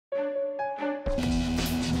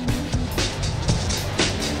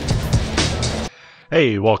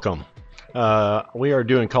Hey, welcome. We are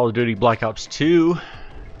doing Call of Duty Black Ops 2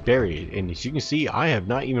 Buried, and as you can see, I have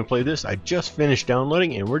not even played this. I just finished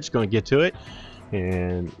downloading, and we're just going to get to it.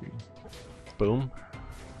 And boom,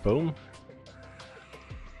 boom.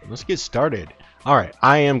 Let's get started. Alright,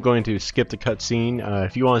 I am going to skip the cutscene.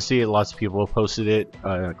 If you want to see it, lots of people have posted it.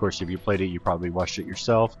 Of course, if you played it, you probably watched it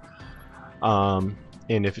yourself.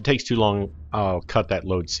 And if it takes too long, I'll cut that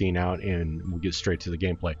load scene out and we'll get straight to the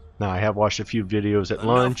gameplay. Now, I have watched a few videos at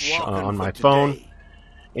lunch on my phone,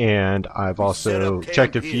 and I've also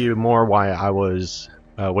checked a few more while I was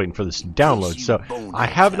waiting for this to download. So I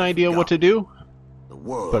have an idea what to do,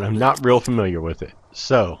 but I'm not real familiar with it.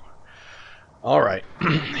 So, alright,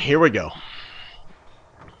 here we go.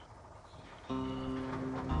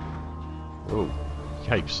 Oh,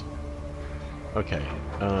 yikes. Okay,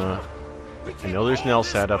 I know there's an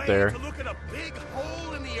LSAT up there.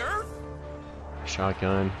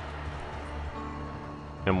 Shotgun.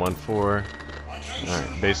 M14.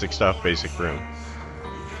 Alright, basic stuff, basic room.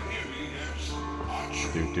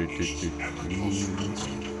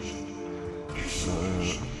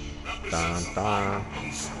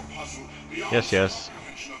 Yes, yes.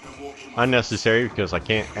 Unnecessary because I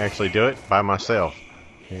can't actually do it by myself.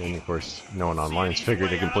 And of course, no one online's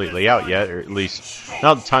figured it completely out yet, or at least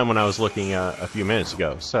not the time when I was looking a few minutes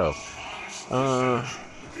ago. So,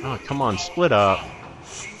 oh, come on, split up.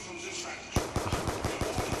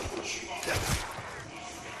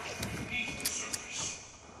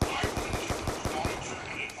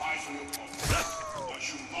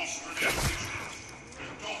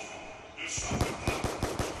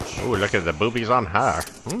 Oh, look at the boobies on her.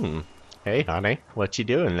 Hey, honey, what you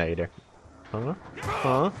doing later? Huh?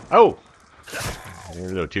 Huh? Oh! You're a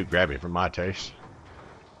little too grabby for my taste.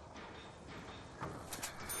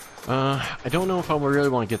 I don't know if I really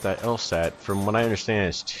want to get that LSAT. From what I understand,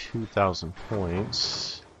 it's 2,000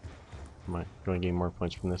 points. Am I going to gain more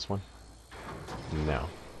points from this one? No.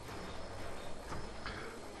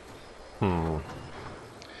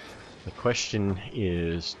 The question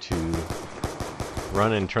is to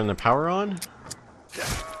run and turn the power on,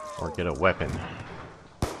 or get a weapon.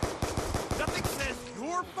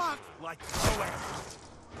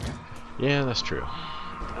 Yeah, that's true.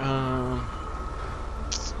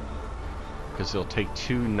 Because it'll take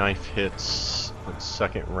 2 knife hits on the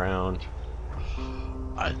second round.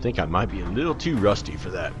 I think I might be a little too rusty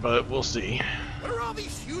for that, but we'll see. What are all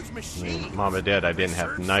these huge machines? I mean, Mom and Dad, I didn't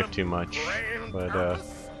have to knife too much, but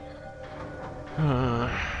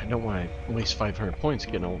I don't want to waste 500 points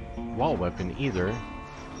getting a wall weapon either.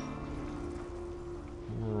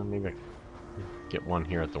 Maybe I can get one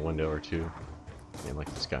here at the window or two. Yeah,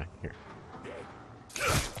 like this guy here.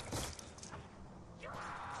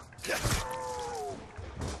 There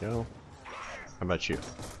we go. How about you?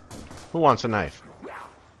 Who wants a knife?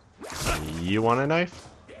 You want a knife?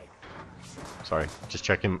 Sorry, just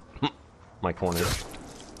checking my corners.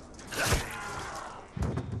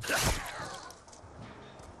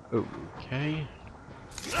 Okay.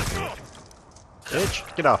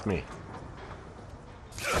 Bitch, get off me.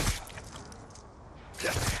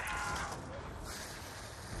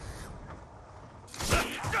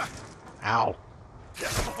 Ow.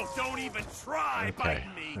 Oh, don't even try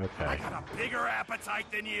biting me. Okay. I got a bigger appetite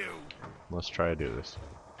than you. Let's try to do this.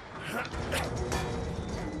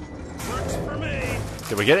 Works for me.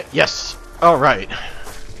 Did we get it? Yes! Alright.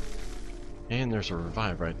 And there's a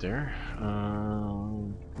revive right there.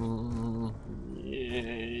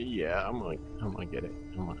 Yeah, I'm gonna get it.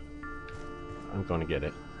 I'm gonna get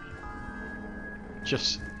it.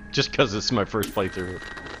 Just because it's my first playthrough.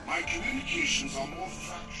 My communications are more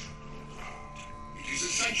fractured. It is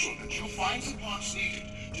essential that you find the parts needed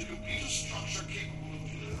to complete a structure capable of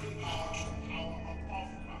delivering power to the power above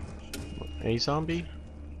ground. A zombie?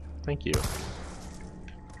 Thank you.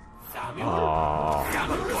 Aww,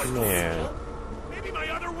 man. Maybe my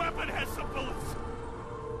other weapon has some bullets.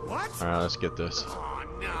 What? Alright, let's get this. Oh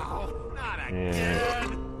no, not And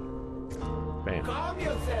again. bam. Calm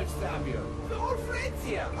yourself, Samuel. The old friend's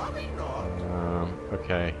here. Hurry not.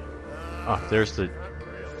 Okay. Oh, there's the...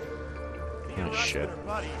 Oh, shit.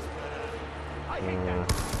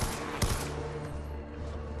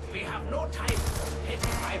 We have no time for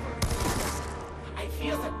petty rivalry. I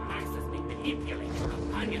fear that Max has been manipulating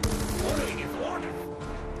companions, following his orders.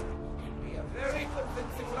 Can be a very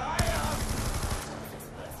convincing liar. This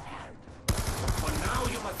firsthand. For now,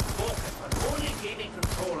 you must focus on only gaining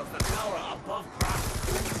control of the tower above ground.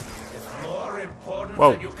 It's more important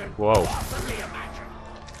than you can possibly imagine.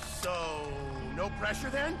 So, no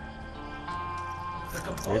pressure then?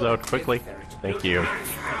 Reload quickly. Thank you.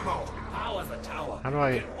 Ammo, power, powers the tower. How do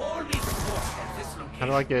I- Can all be sourced at this location. How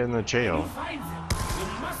do I get in the When jail? you find them, you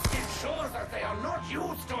must ensure that they are not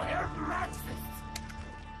used to help Maxis.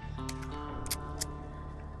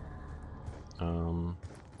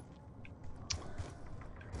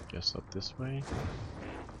 Guess up this way.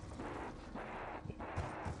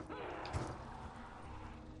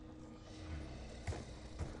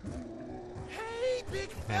 Hey, big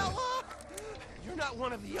fella! You're not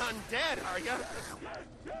one of the undead, are you?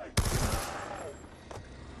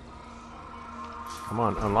 Come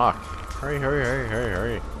on, unlock. Hurry, hurry, hurry, hurry,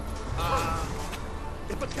 hurry.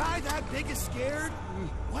 If a guy that big is scared,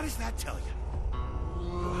 what does that tell you?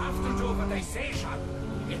 You have to do what they say, Sean.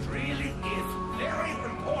 It really is very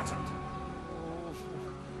important.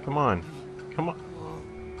 Come on. Come on.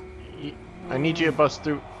 I need you to bust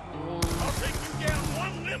through. I'll take you down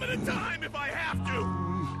one limb at a time if I have to.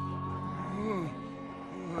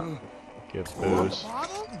 Give booze.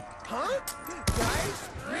 Bottle? Huh? Guys?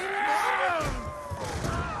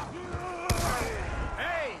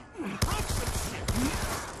 Hey! Broke some shit.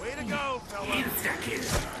 Way to go, fella. Insta-kill.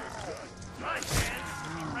 My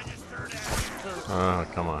hands registered as Oh,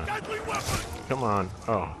 come on. deadly weapon. Come on.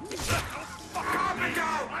 Oh, I'm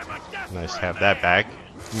a desperate nice to have that back.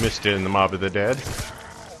 Missed it in the Mob of the Dead.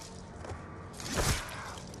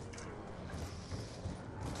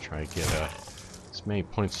 Try to get as many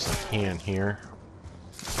points as I can here.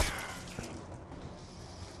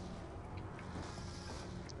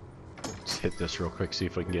 Let's hit this real quick, see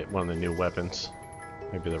if we can get one of the new weapons.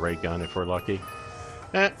 Maybe the ray gun if we're lucky.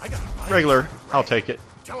 Regular. I'll take it.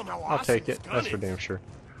 Tell him how I'll awesome take this it. gun That's for is. damn sure.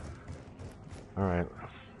 Alright.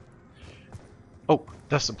 Oh,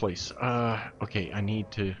 that's the place. Okay, I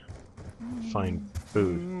need to find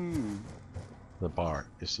food. The bar.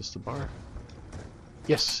 Is this the bar?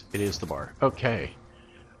 Yes, it is the bar. Okay.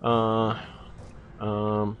 I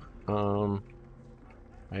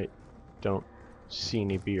don't see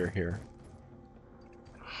any beer here.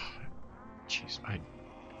 Jeez, I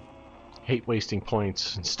hate wasting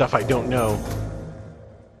points and stuff I don't know.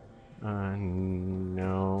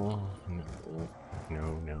 No.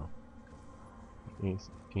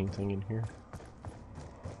 Anything in here?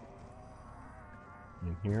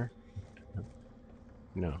 In here?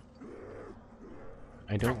 No.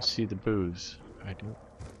 I don't see the booze. I don't.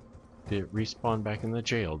 Did it respawn back in the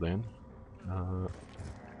jail then?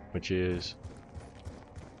 Which is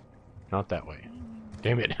not that way.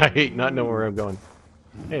 Damn it! I hate not knowing where I'm going.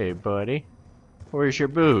 Hey, buddy, where's your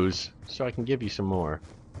booze so I can give you some more?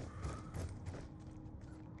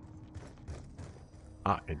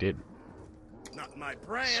 Ah, I did. Not my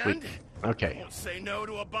brand. Sweet. Okay. Won't say no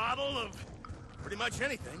to a bottle of pretty much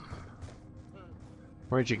anything.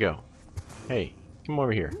 Where'd you go? Hey, come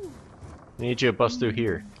over here. I need you to bust through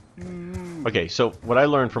here. Okay, so what I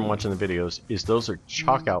learned from watching the videos is those are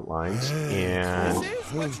chalk outlines, and This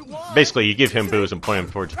is what you want. basically you give him booze and point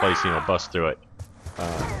him towards a place, you know, bust through it.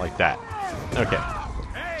 Like that. Okay.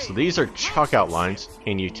 So these are chalk outlines,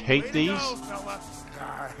 and you take these, Go, fella.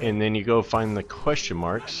 and then you go find the question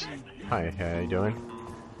marks. Hi, how you doing?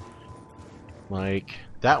 Like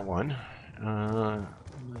that one. I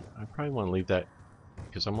probably want to leave that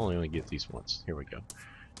because I'm only going to get these once. Here we go.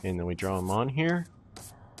 And then we draw them on here.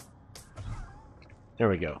 There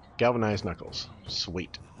we go. Galvanized knuckles.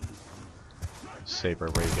 Sweet. Save our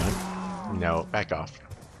ray gun. No, back off.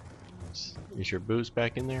 Is your booze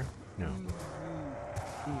back in there? No.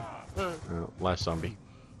 Last zombie.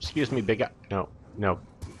 Excuse me, big guy. No,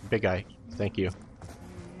 big guy. Thank you.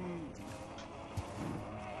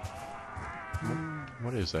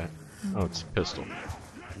 What is that? Oh, it's a pistol.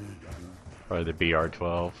 Probably the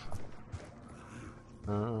BR-12.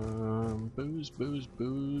 Booze.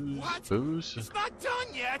 What? Booze? It's not done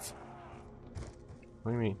yet.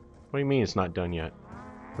 What do you mean? What do you mean it's not done yet?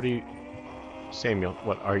 What do you... Samuel,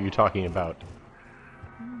 what are you talking about?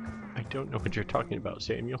 I don't know what you're talking about,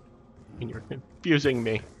 Samuel. And you're confusing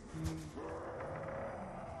me.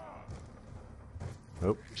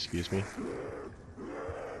 Oh, excuse me.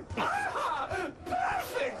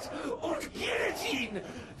 Perfect! Und guillotine!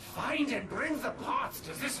 Find and bring the parts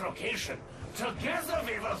to this location. Together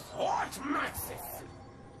we will thwart Maxis.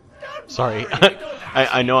 Don't Sorry, worry, we don't have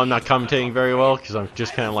I know I'm not commentating very well because I'm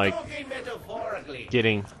just kind of like talking metaphorically.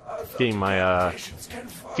 getting my Fortifications can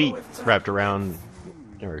fall feet with them. wrapped around,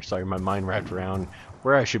 or sorry, my mind wrapped around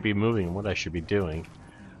where I should be moving and what I should be doing.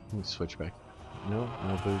 Let me switch back. No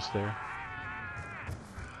booze there.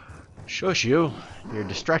 Shush you! You're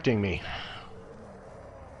distracting me.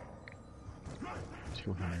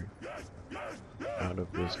 200 out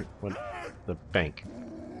of this. What? The bank.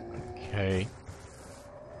 Okay.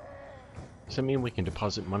 Does that mean we can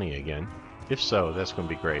deposit money again? If so, that's going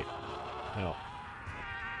to be great. Well,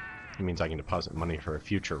 it means I can deposit money for a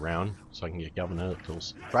future round, so I can get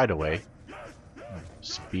Galvaniticals right away.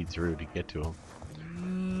 Speed through to get to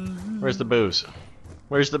them. Where's the booze?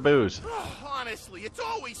 Where's the booze? Honestly, it's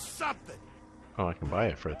always something. Oh, I can buy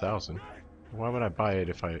it for 1,000. Why would I buy it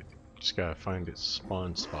if I just gotta find its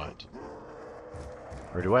spawn spot?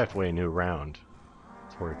 Or do I have to wait a new round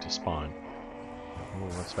for it to spawn? Oh,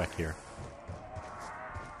 what's back here?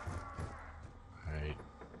 I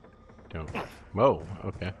don't... Whoa,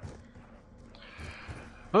 okay.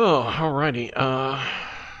 Oh, alrighty.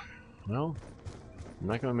 Well, I'm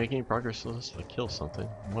not gonna make any progress unless I kill something.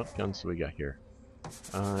 What guns do we got here?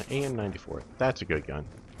 AM94. That's a good gun.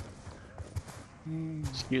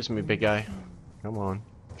 Excuse me, big guy. Come on.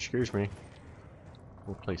 Excuse me.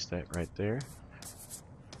 We'll place that right there.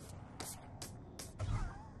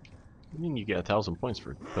 I mean, you get 1,000 points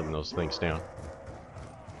for putting those things down.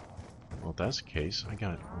 Well, if that's the case, I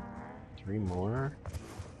got 3 more.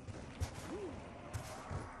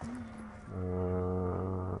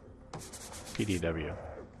 PDW.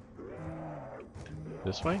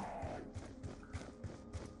 This way?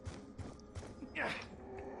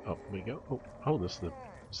 Oh, we go. Oh, this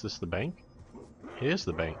is this the bank? It is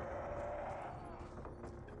the bank.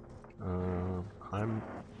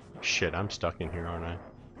 I'm stuck in here, aren't I?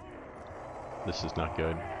 This is not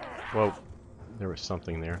good. Whoa, there was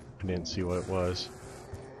something there. I didn't see what it was.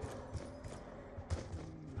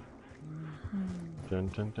 Dun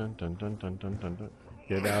dun dun dun dun dun dun dun dun.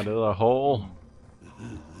 Get out of the hole.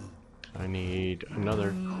 I need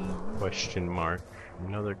another question mark.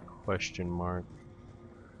 Another question mark.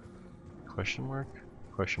 Question mark?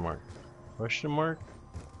 Question mark. Question mark?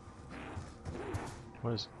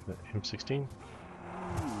 What is that? M16?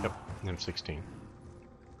 Yep, M16.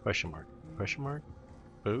 Question mark. Question mark?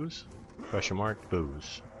 Booze? Question mark?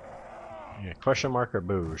 Booze. Yeah, question mark or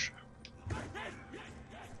booze.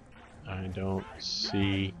 I don't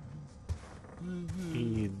see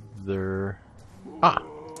either. Ah!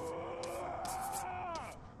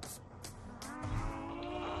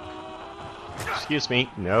 Excuse me.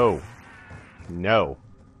 No. No.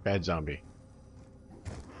 Bad zombie.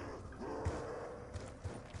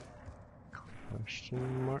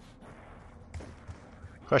 Question mark?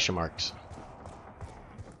 Question marks.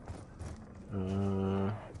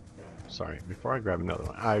 Sorry, before I grab another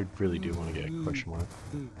one, I really do want to get a question mark.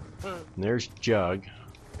 And there's Jug.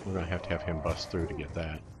 We're going to have him bust through to get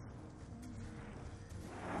that.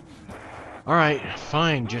 Alright,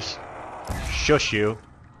 fine, just shush you.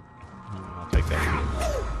 I'll take that.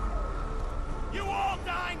 You all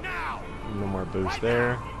die now! No more booze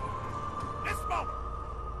there. This moment!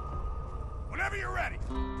 Whenever you're ready!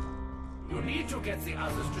 You need to get the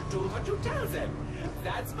others to do what you tell them.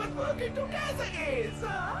 That's what working together is,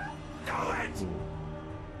 huh? Do it!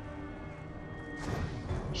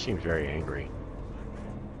 He seems very angry.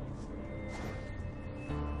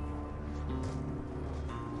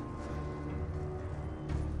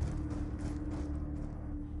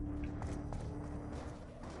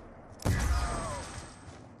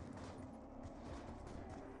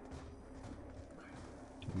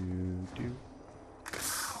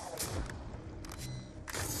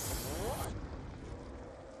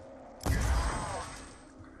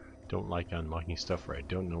 Don't like unlocking stuff where I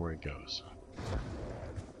don't know where it goes.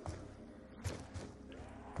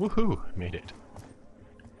 Woohoo! Made it.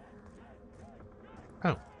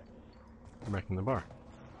 Oh. I'm back in the bar.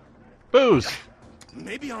 Booze!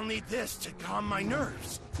 Maybe I'll need this to calm my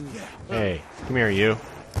nerves. Yeah. Hey, come here, you.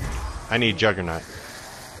 I need Juggernaut.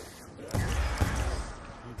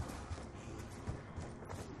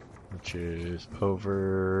 Which is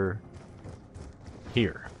over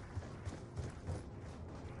here.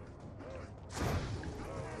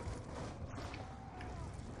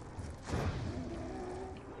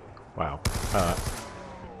 Wow.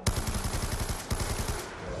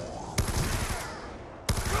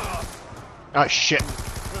 Oh shit.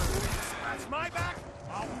 That's my back.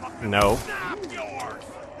 I'll fucking No. snap yours.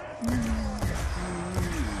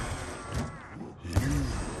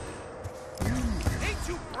 Ain't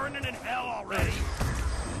you burning in hell already?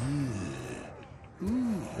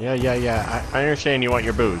 Yeah. I understand you want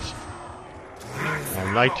your booze.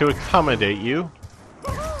 I'd like to accommodate you,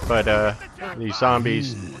 but these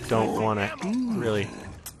zombies don't want to really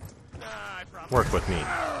work with me.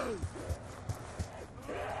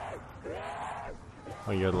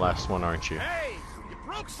 Oh, you're the last one, aren't you? Hey, you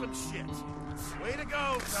broke some shit. Way to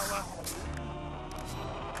go, fella.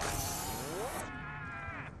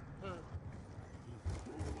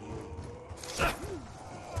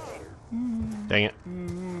 Dang it.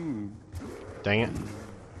 Dang it.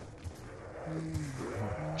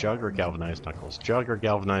 Jug or galvanized knuckles? Jug or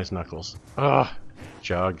galvanized knuckles? Ugh.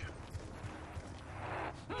 Jug.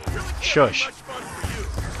 Shush.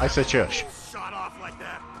 I said shush. Shot off like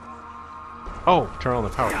that. Oh, turn on the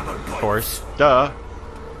power. Of course. Duh.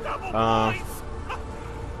 Double points.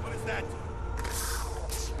 What is that?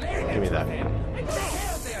 Give me that.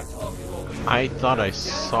 I thought I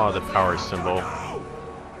saw the power symbol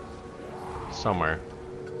somewhere.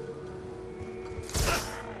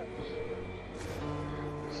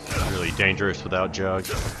 It's really dangerous without Jug.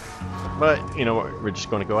 But, you know what, we're just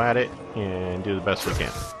going to go at it and do the best we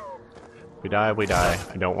can. We die, we die.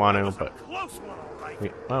 I don't want to, but Close one,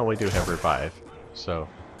 all right. we do have revive, so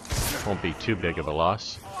it won't be too big of a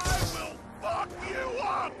loss. I will fuck you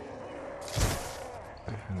up.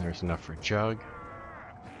 And there's enough for Jug.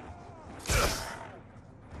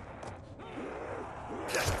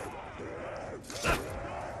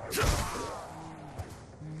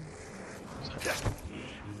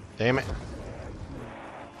 Damn it.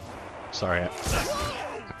 Sorry.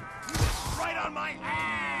 Right on my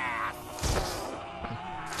ass.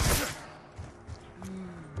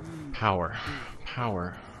 Power.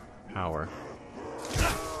 Power. Power.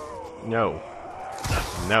 No.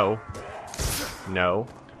 No. No.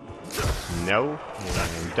 No.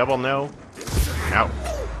 And double no. No.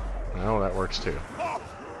 No, that works too. Oh,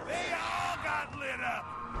 they all got lit up.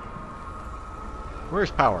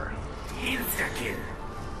 Where's power? Insta-kill.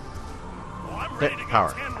 Well, I'm ready to Power.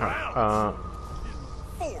 get 10 Power. rounds.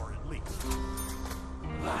 4 at least.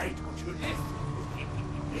 Why don't you listen?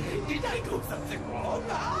 Did I do something wrong?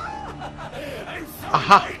 I'm sorry.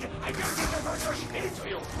 Aha! I just never speak to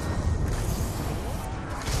you.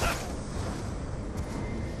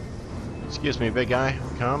 Excuse me, big guy.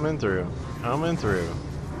 Coming through. Coming through.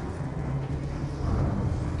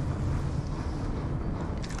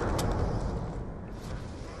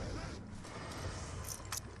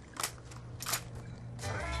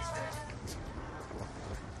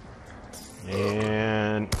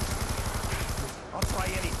 And I'll try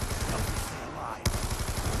anything to help you stay alive.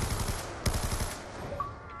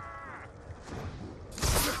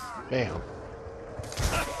 bam.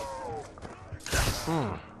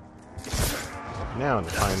 Now to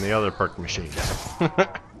find the other perk machines.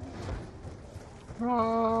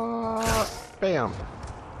 Bam.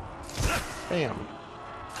 Bam.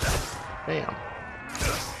 Bam.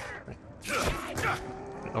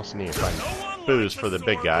 I also need to find booze for the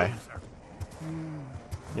big guy.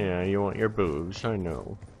 Yeah, you want your booze, I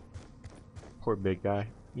know. Poor big guy.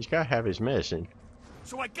 He's gotta have his medicine.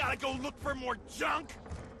 So I gotta go look for more junk?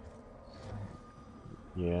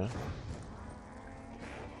 Yeah.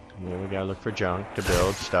 Yeah, we gotta look for junk to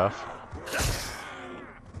build stuff.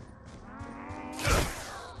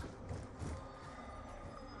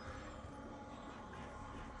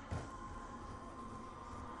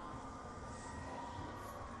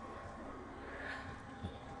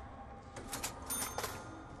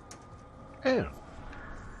 Yeah.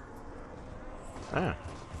 Ah.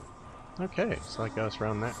 Okay, so I got us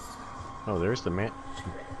around that. Oh, there's the man.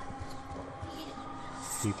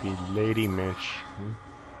 Creepy lady mensch.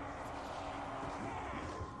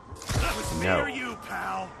 That was me No. or you,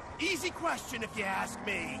 pal. Easy question if you ask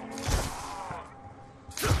me.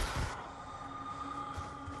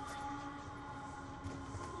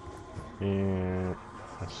 And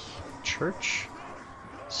that's church.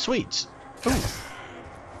 Sweets. Ooh.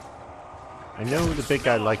 I know the big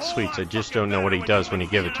guy likes sweets. I just don't know what he does when you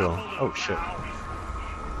give it to him. Oh shit.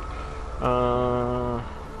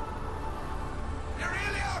 You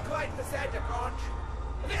really are quite the Santa Claus.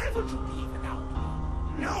 Where would you be without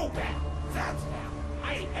me? No, Ben. That's now.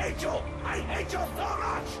 I hate you. I hate you so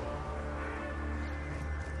much.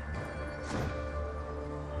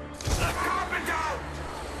 The carpenter!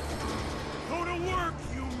 Go to work,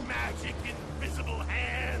 you magic invisible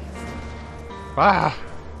hands. Ah.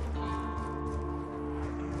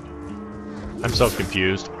 I'm so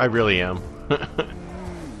confused. I really am.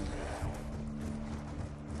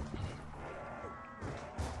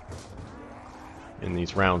 And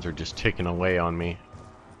these rounds are just ticking away on me,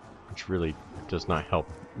 which really does not help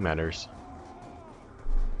matters.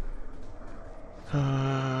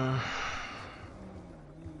 That's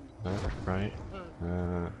right.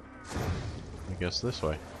 I guess this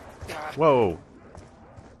way. Whoa!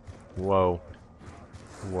 Whoa.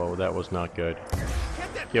 Whoa, that was not good.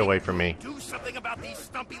 Can't that Get away big from me. Do something about these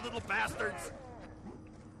stumpy little bastards.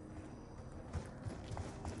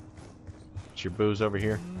 Is your booze over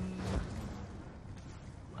here?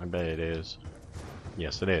 I bet it is.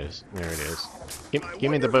 Yes, it is. There it is. Give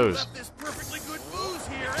me the wonder who booze. left this perfectly good booze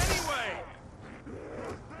here anyway.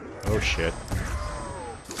 Oh shit.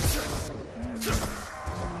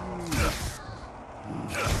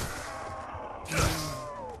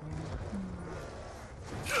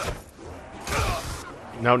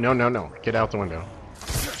 No, no, no, no. Get out the window.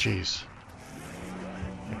 Jeez.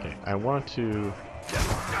 Okay, I want to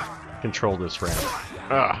control this ramp.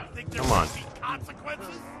 Ah, come on.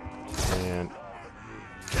 And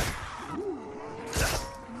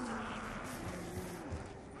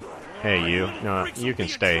hey, you. No, you can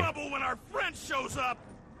stay. When our friend shows up.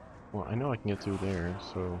 Well, I know I can get through there,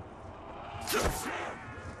 so. Still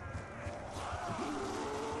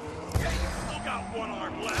got one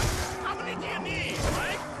arm left. How many do you need,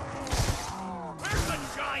 right? Where's the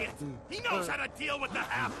giant? He knows how to deal with the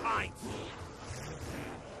half pints.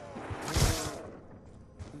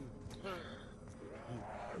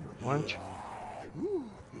 Lunch.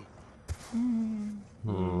 I'm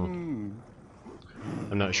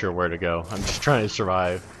not sure where to go. I'm just trying to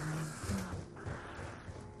survive.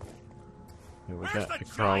 Here we got a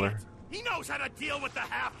crawler. He knows how to deal with the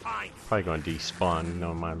half pints. Probably going to despawn,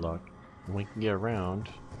 no my luck. And we can get around.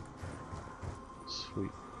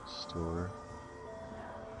 Sweet store.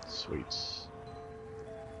 Sweets.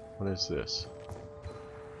 What is this?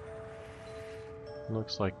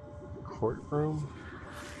 Looks like courtroom.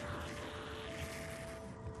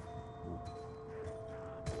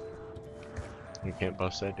 We can't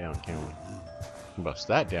bust that down, can we? We can bust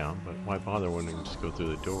that down, but why bother when we can just go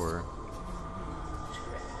through the door?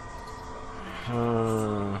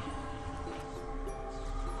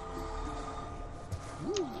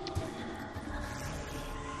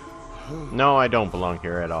 No, I don't belong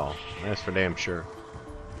here at all. That's for damn sure.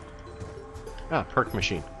 Ah, perk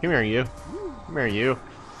machine. Come here, you. Come here, you.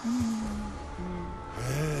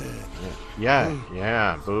 Yeah,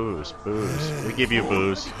 yeah, booze, booze. We give you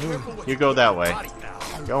booze. You go that way.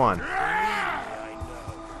 Go on.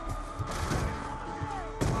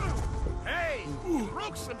 Hey,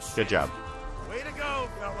 broke some shit. Good job. Way to go,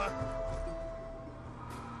 fella.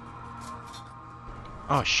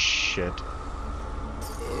 Oh, shit.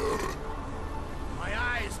 My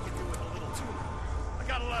eyes can do it a little too. I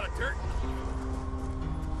got a lot of dirt.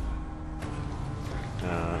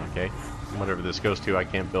 Okay. Whatever this goes to, I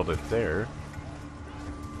can't build it there.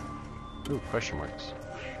 Ooh, question marks.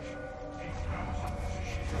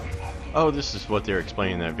 Oh, this is what they're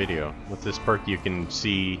explaining in that video. With this perk, you can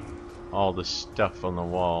see all the stuff on the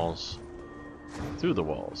walls through the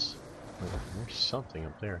walls. There's something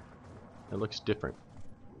up there. It looks different.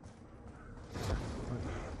 I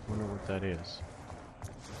wonder what that is.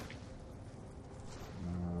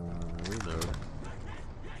 Reload.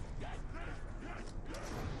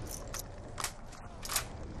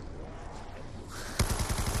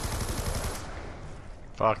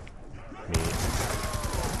 Fuck me.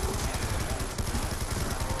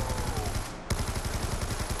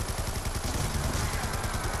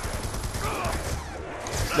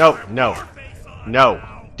 No, no, no.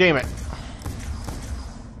 Damn it.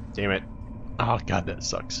 Damn it. Oh god, that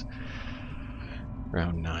sucks.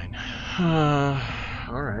 Round 9.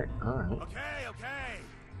 Alright, alright. Okay, okay.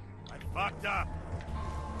 I fucked up.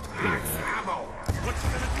 Ammo! What you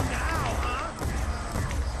gonna do now, huh?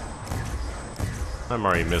 I'm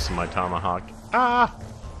already missing my tomahawk. Ah!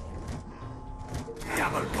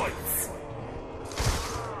 Double points!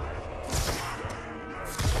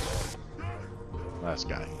 Last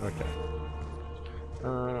guy. Okay.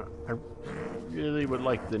 I really would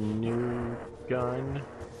like the new gun.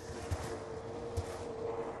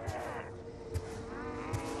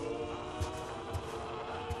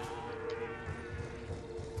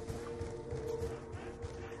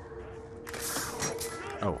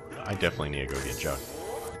 Oh, I definitely need to go get Chuck.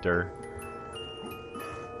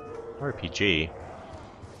 RPG?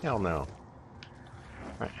 Hell no.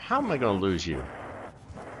 Alright, how am I gonna lose you?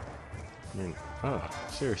 I mean, oh,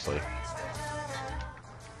 seriously.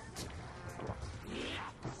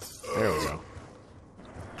 There we go.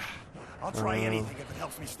 I'll try anything if it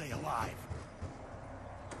helps me stay alive.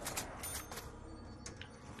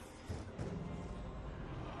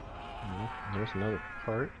 There's another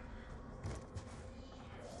part.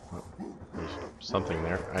 Oh, there's something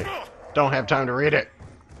there. I don't have time to read it.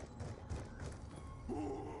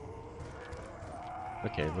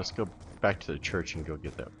 Okay, let's go back to the church and go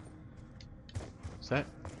get that. Is that?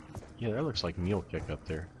 Yeah, that looks like Mule Kick up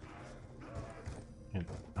there. And,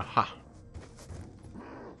 aha!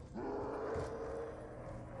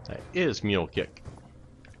 That is Mule Kick.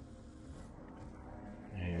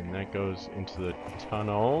 And that goes into the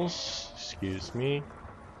tunnels. Excuse me.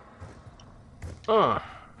 Oop.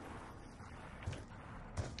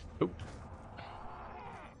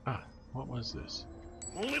 Ah, what was this?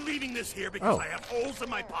 I'm only leaving this here because Oh. I have holes in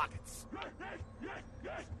my pockets.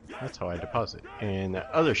 That's how I deposit. And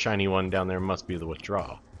that other shiny one down there must be the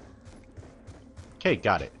withdrawal. Okay,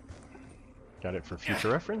 got it. Got it for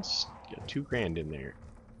future reference. Got 2 grand in there.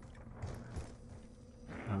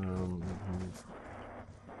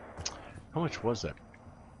 How much was that?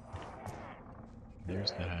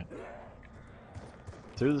 There's that.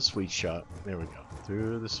 Through the sweet shop. There we go.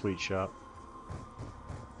 Through the sweet shop.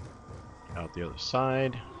 Out the other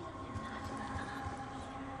side.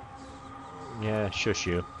 Yeah, shush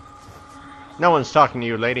you. No one's talking to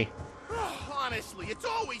you, lady. Honestly, it's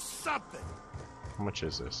always something. How much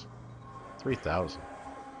is this? 3,000.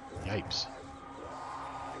 Yipes.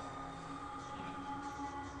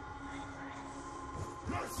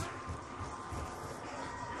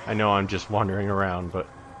 I know I'm just wandering around, but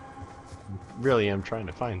really I'm trying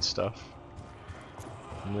to find stuff.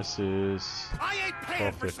 And this is... I ain't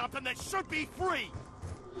paying for 12.50. something that should be free.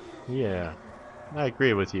 Yeah, I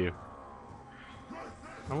agree with you.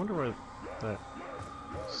 I wonder where that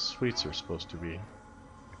sweets are supposed to be.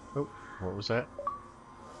 Oh, what was that?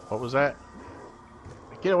 What was that?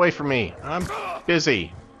 Get away from me! I'm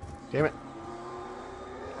busy! Damn it.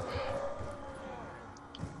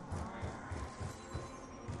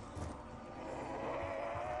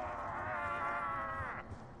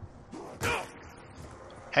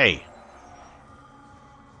 Hey!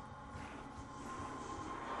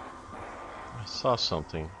 I saw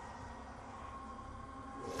something.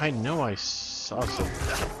 I know I saw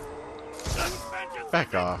something.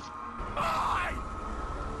 Back off.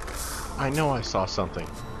 I know I saw something.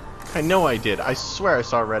 I know I did. I swear I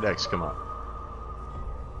saw a red X come up.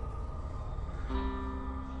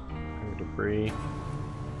 Debris.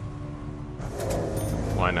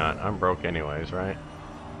 Why not? I'm broke anyways, right?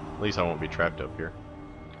 At least I won't be trapped up here.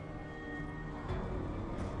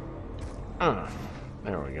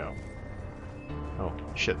 There we go. Oh,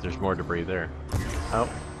 shit, there's more debris there. Oh.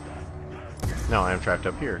 No, I am trapped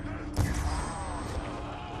up here.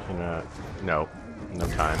 And, no. No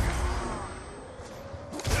time.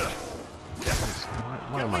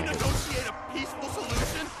 Why am I Can we here? negotiate a peaceful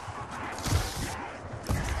solution?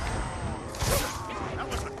 That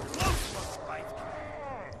was a close one, right?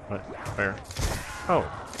 What? Where? Oh.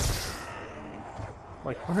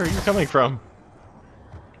 Like, where are you coming from?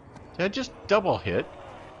 Did I just double hit?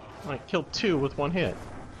 I killed 2 with 1 hit.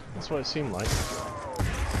 That's what it seemed like.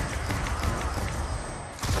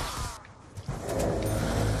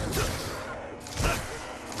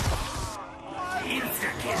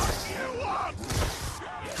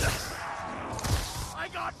 I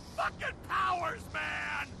got fucking powers,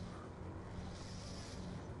 man!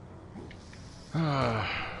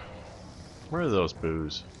 Where are those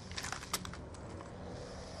boos?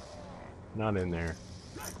 Not in there.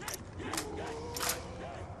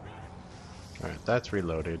 Alright, that's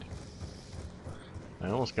reloaded. I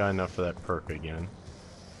almost got enough for that perk again.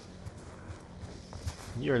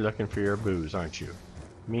 You're looking for your booze, aren't you?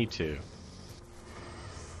 Me too.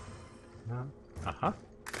 Uh-huh.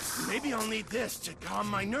 Maybe I'll need this to calm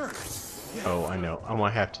my nerves. Oh, I know. I'm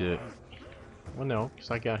gonna have to... Well, no,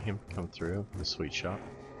 because I got him come through the sweet shop.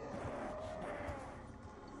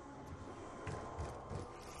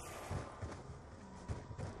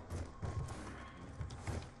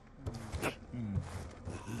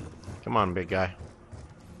 Come on, big guy.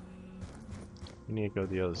 We need to go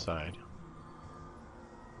the other side.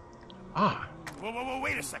 Ah! Whoa,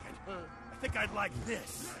 wait a second. I think I'd like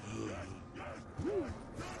this.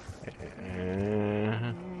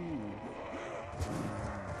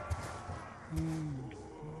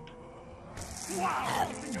 Wow!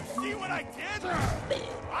 Did you see what I did?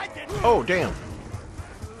 I did. Oh, damn!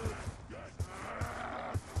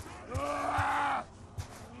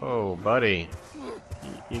 Oh, buddy.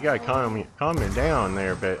 You gotta calm it down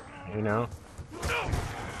there a bit, you know?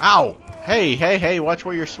 Ow! Hey, watch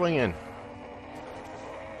where you're swinging.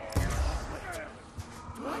 Do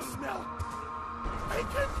I smell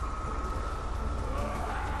bacon?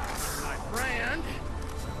 My brand.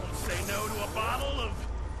 Won't say no to a bottle of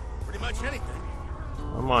pretty much anything.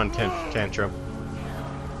 I'm on tantrum.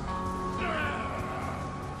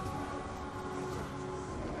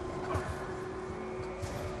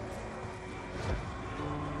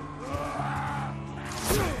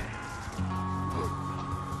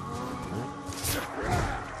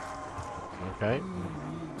 Okay.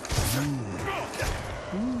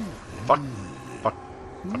 Fuck.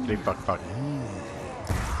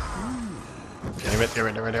 Damn it.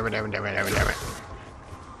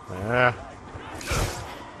 Ah.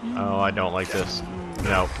 Oh, I don't like this.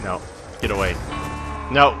 No. Get away.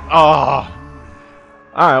 No. Oh!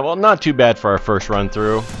 Alright, well, not too bad for our first run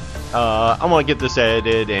through. I'm going to get this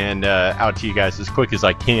edited and out to you guys as quick as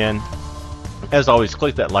I can. As always,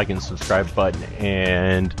 click that like and subscribe button.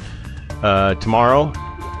 And tomorrow,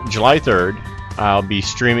 July 3rd, I'll be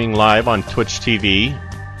streaming live on Twitch TV.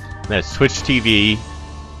 That's Twitch TV.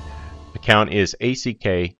 Account is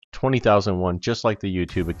ACK20001, just like the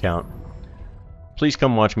YouTube account. Please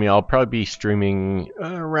come watch me. I'll probably be streaming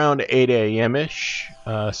around 8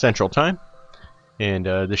 a.m.-ish Central Time. And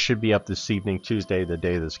this should be up this evening, Tuesday, the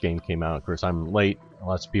day this game came out. Of course, I'm late.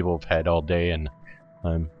 Lots of people have had all day, and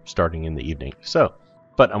I'm starting in the evening. So,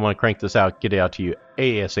 but I want to crank this out, get it out to you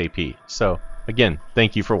ASAP. So, again,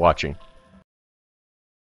 thank you for watching.